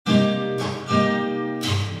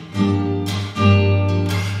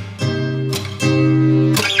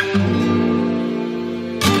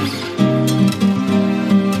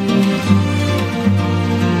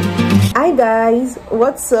guys,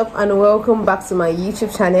 what's up and welcome back to my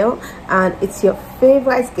YouTube channel, and it's your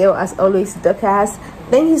favorite girl as always, Dorcas.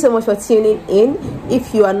 Thank you so much for tuning in.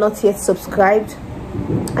 If you are not yet subscribed,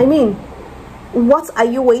 I mean, what are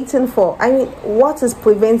you waiting for? I mean, what is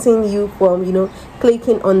preventing you from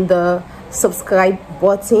clicking on the subscribe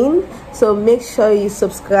button? So make sure you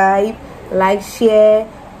subscribe, like, share,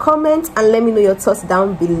 comment, and let me know your thoughts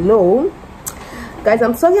down below. Guys,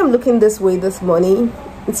 I'm sorry I'm looking this way this morning.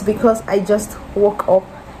 It's because I just woke up.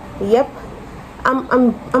 Yep,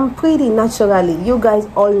 I'm pretty naturally. You guys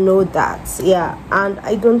all know that. Yeah, and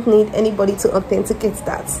I don't need anybody to authenticate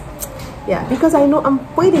that. Yeah, because I know I'm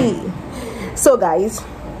pretty. So guys,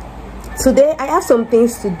 today I have some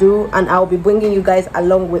things to do and I'll be bringing you guys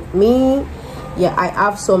along with me. Yeah, I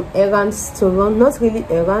have some errands to run. Not really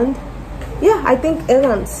errand. Yeah, I think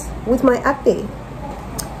errands with my ate.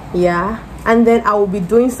 Yeah, and then I will be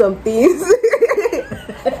doing some things.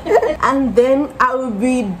 And then I will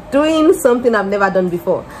be doing something I've never done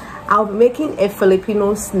before. I'll be making a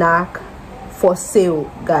Filipino snack for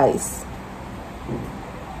sale, guys.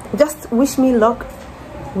 Just wish me luck.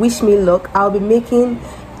 Wish me luck. I'll be making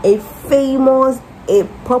a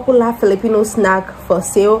popular Filipino snack for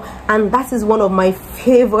sale, and that is one of my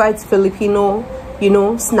favorite Filipino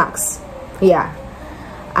snacks. Yeah,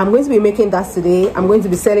 I'm going to be making that today. I'm going to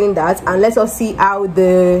be selling that, and let us see how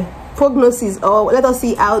the prognosis, or let us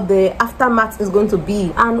see how the aftermath is going to be.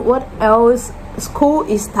 And what else? School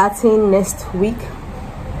is starting next week.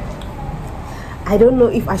 I don't know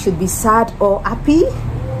if I should be sad or happy.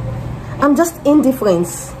 I'm just indifferent.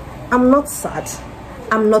 I'm not sad,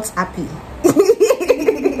 I'm not happy.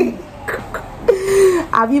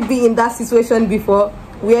 Have you been in that situation before,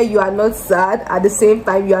 where you are not sad at the same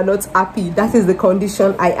time you are not happy? That is the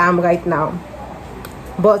condition I am right now,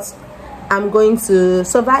 but I'm going to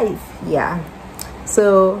survive. Yeah,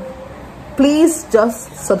 so please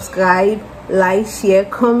just subscribe, like, share,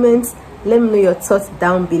 comment, let me know your thoughts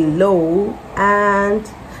down below, and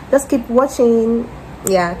just keep watching.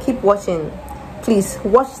 Yeah, keep watching. Please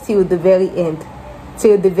watch till the very end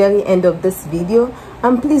of this video,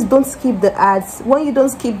 and please don't skip the ads. When you don't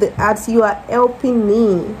skip the ads, you are helping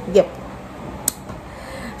me. Yep.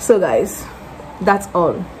 So guys, that's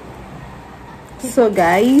all. So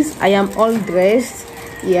guys, I am all dressed.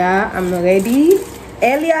 Yeah, I'm ready.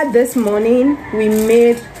 Earlier this morning we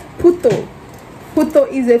made puto. Puto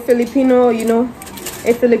is a Filipino,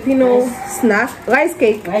 a Filipino snack. Rice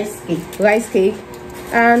cake.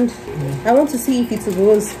 And I want to see if it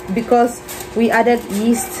goes, because we added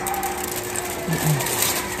yeast.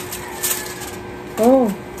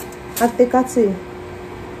 Oh, atekatsu.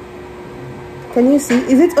 Can you see?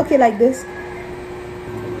 Is it okay like this?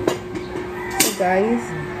 So guys,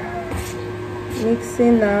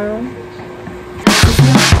 mixing now.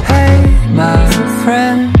 Hey my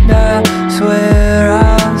friend, I swear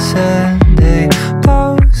I'll send a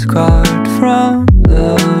postcard from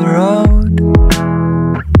the road.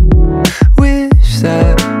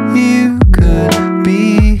 That you could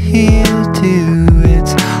be here too.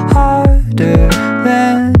 It's harder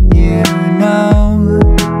than you know.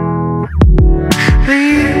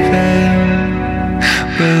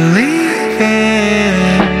 Believing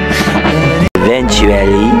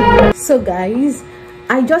eventually. So guys,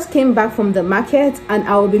 I just came back from the market and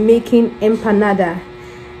I will be making empanada.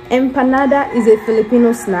 Empanada is a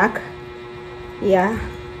Filipino snack. Yeah,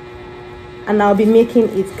 and I'll be making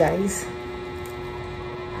it, guys.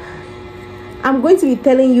 I'm going to be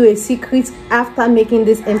telling you a secret after making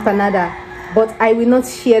this empanada, but I will not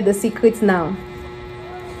share the secret now.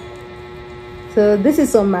 So this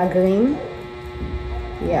is some margarine.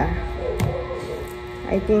 Yeah,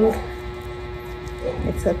 I think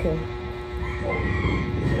it's okay.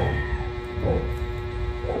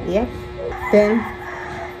 Yep. Then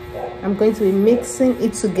I'm going to be mixing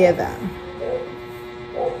it together.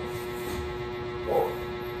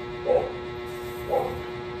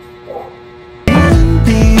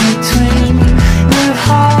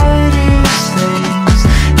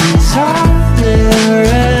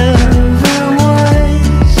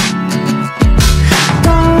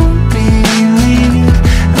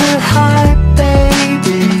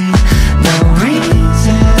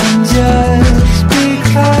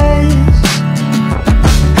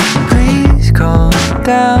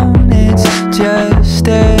 Down, it's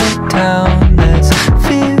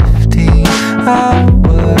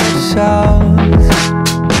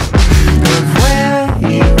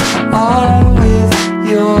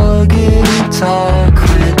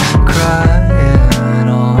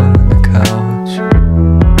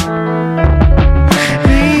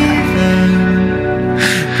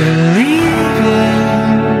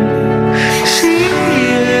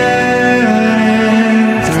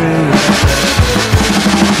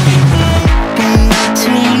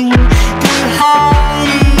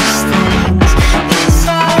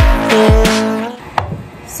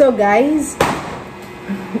guys,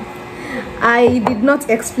 I did not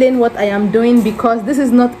explain what I am doing because this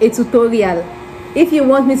is not a tutorial. If you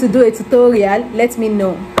want me to do a tutorial, let me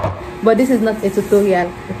know, but this is not a tutorial.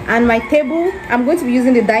 And my table, I'm going to be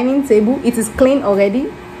using the dining table. It is clean already.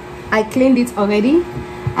 I cleaned it already,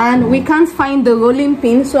 and we can't find the rolling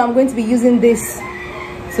pin, so I'm going to be using this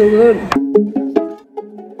to roll.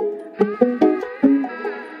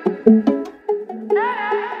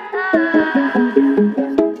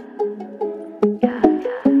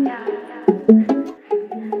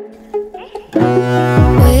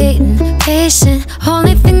 Waiting, patient,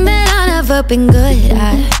 only thing that I've never been good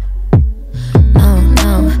at.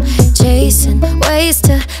 No, chasing ways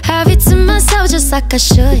to have it to myself just like I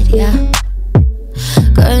should, yeah.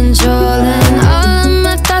 Controlling all of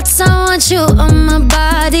my thoughts, I want you on my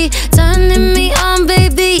body. Turning me on,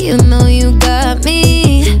 baby, you know you got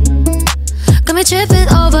me. Got me tripping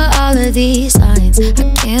over all of these lines, I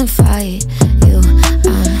can't fight you.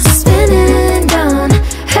 I'm spinning down,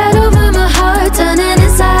 head over my heart, turning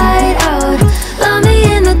inside out. Love me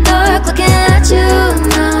in the dark, looking at you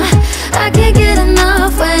now. I can't get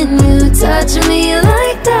enough when you touch me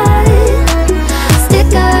like that.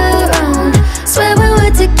 Stick around, swear when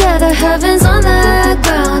we're together, heaven's on the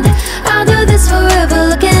ground. I'll do this forever,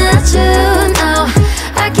 looking at you now.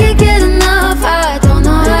 I can't get enough, I don't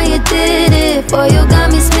know how you did it, boy, you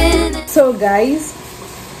got me spinning. So guys,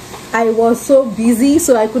 I was so busy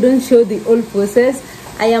so I couldn't show the whole process.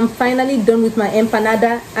 I am finally done with my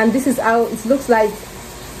empanada, and this is how it looks like.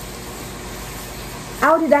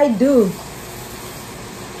 How did I do?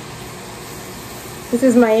 This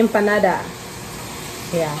is my empanada.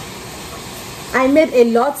 Yeah, I made a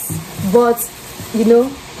lot, but you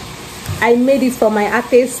know, I made it for my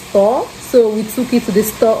ate's store, so we took it to the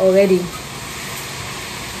store already.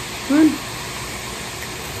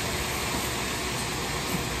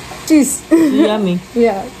 Cheese. Yummy.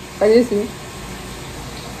 Yeah, can you see?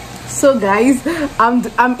 So guys,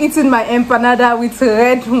 I'm eating my empanada with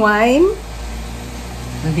red wine,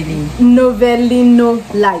 Novellino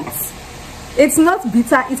Light. It's not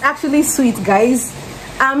bitter, it's actually sweet, guys.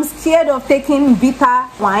 I'm scared of taking bitter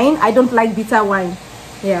wine. I don't like bitter wine.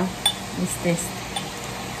 Yeah, What's this?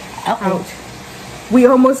 ouch. We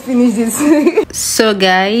almost finished this. So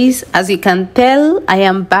guys, as you can tell, I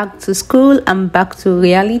am back to school. I'm back to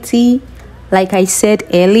reality. Like I said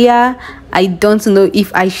earlier, I don't know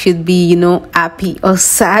if I should be, you know, happy or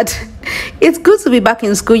sad. It's good to be back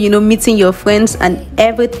in school, you know, meeting your friends and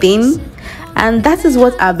everything. And that is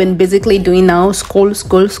what I've been basically doing now. School.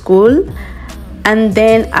 And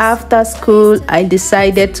then after school, I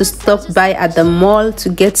decided to stop by at the mall to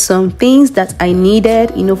get some things that I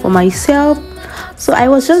needed, you know, for myself. So I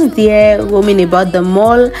was just there roaming about the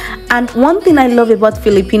mall. And one thing I love about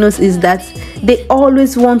Filipinos is that they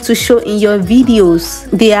always want to show in your videos.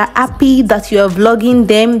 They are happy that you are vlogging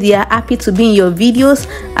them. They are happy to be in your videos.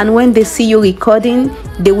 And when they see you recording,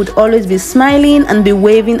 they would always be smiling and be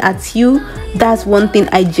waving at you. That's one thing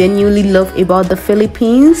I genuinely love about the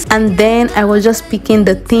Philippines. And then I was just picking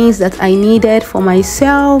the things that I needed for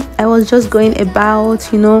myself. I was just going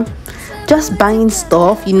about, you know, just buying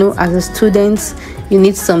stuff. You know, as a student, you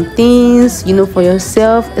need some things, you know, for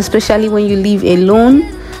yourself, especially when you live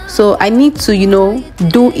alone. So I need to, you know,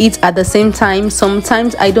 do it at the same time.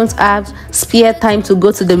 Sometimes I don't have spare time to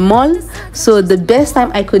go to the mall, so the best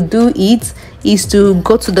time I could do it is to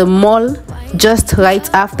go to the mall just right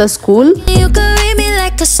after school. You could read me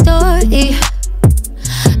like a story,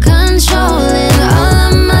 controlling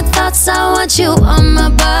all of my thoughts. I want you on my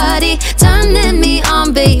body, turning me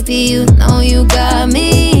on, baby, you know you got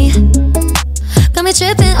me. Got me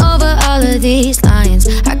tripping over all of these lines,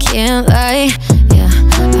 I can't lie, yeah.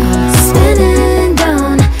 I'm spinning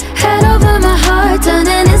down, head over my heart,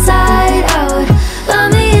 turning inside out.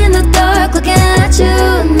 Love me in the dark, looking at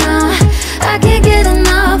you now. I can't get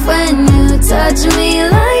enough when you touch me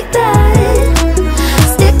like that.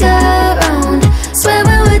 Stick around, swear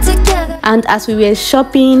when we're together. And as we were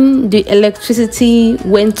shopping, the electricity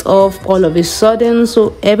went off all of a sudden,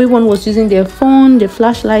 so everyone was using their phone, their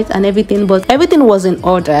flashlight and everything, but everything was in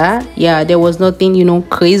order. Yeah, there was nothing, you know,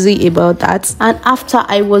 crazy about that. And after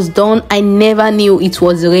I was done, I never knew it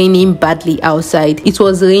was raining badly outside. It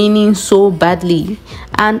was raining so badly,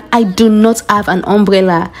 and I do not have an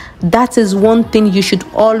umbrella. That is one thing you should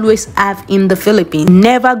always have in the Philippines.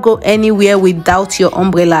 Never go anywhere without your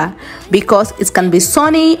umbrella, because it can be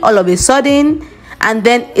sunny all of a sudden and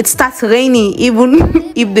then it starts raining,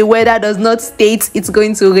 even if the weather does not state it's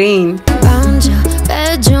going to rain. Found your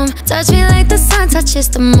bedroom, touch me like the sun touches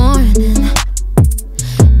the morning.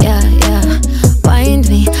 Yeah, wind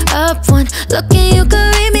me up one look and you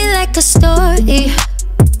could read me like a story.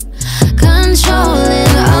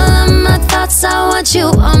 Controlling all of my thoughts, I want you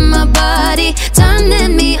on my body.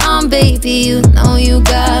 Turning me on, baby, you know you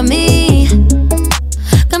got me.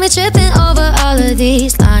 Got me tripping over all of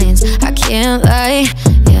these lines, I can't lie,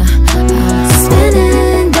 yeah. I'm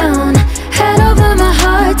spinning down, head over my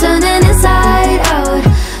heart, turning inside out.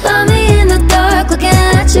 Love me in the dark, looking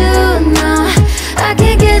at you now. I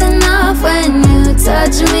can't get enough when you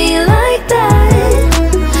touch me like that.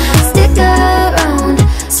 Stick around,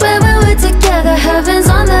 swear when we're together, heaven's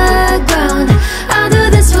on the ground. I'll do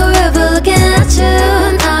this forever, looking at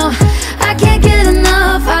you now. I can't get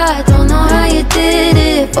enough, I don't know how you did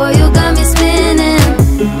it, boy, you got me spinning.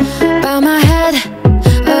 Bow my head,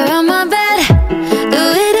 around my bed, do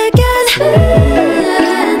it again.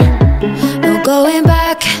 No going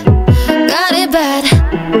back, got it bad.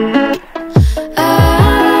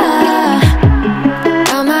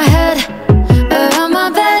 Bow my head, around my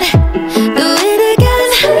bed, do it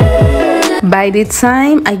again. By the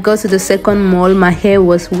time I got to the second mall, my hair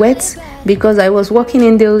was wet because I was walking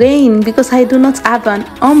in the rain because I do not have an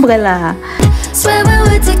umbrella. Swear when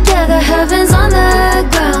we're together, heaven's on the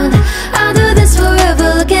ground. I'll do this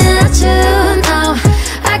forever, looking at you now.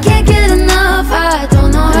 I can't get enough, I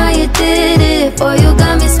don't know how you did it, boy, you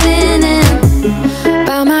got me spinning.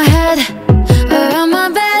 Bow my head, around my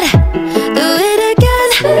bed, do it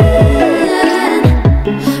again.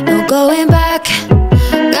 No going back,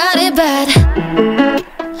 got it bad.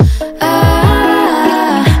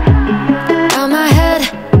 Bow my head,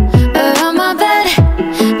 around my bed,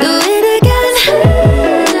 do it again.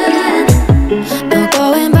 No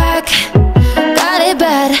going back, got it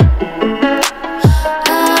bad.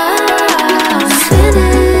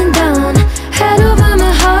 Spinning down, head over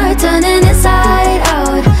my heart, turning inside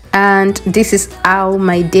out. And this is how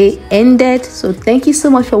my day ended. So thank you so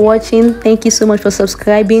much for watching. Thank you so much for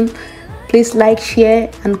subscribing. Please like, share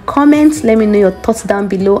and comment. Let me know your thoughts down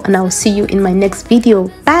below, and I'll see you in my next video.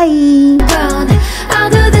 Bye. I'll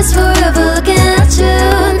do this forever, looking at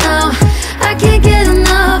you now. I can't get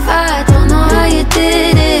enough, I don't know how you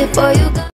did it, boy, you got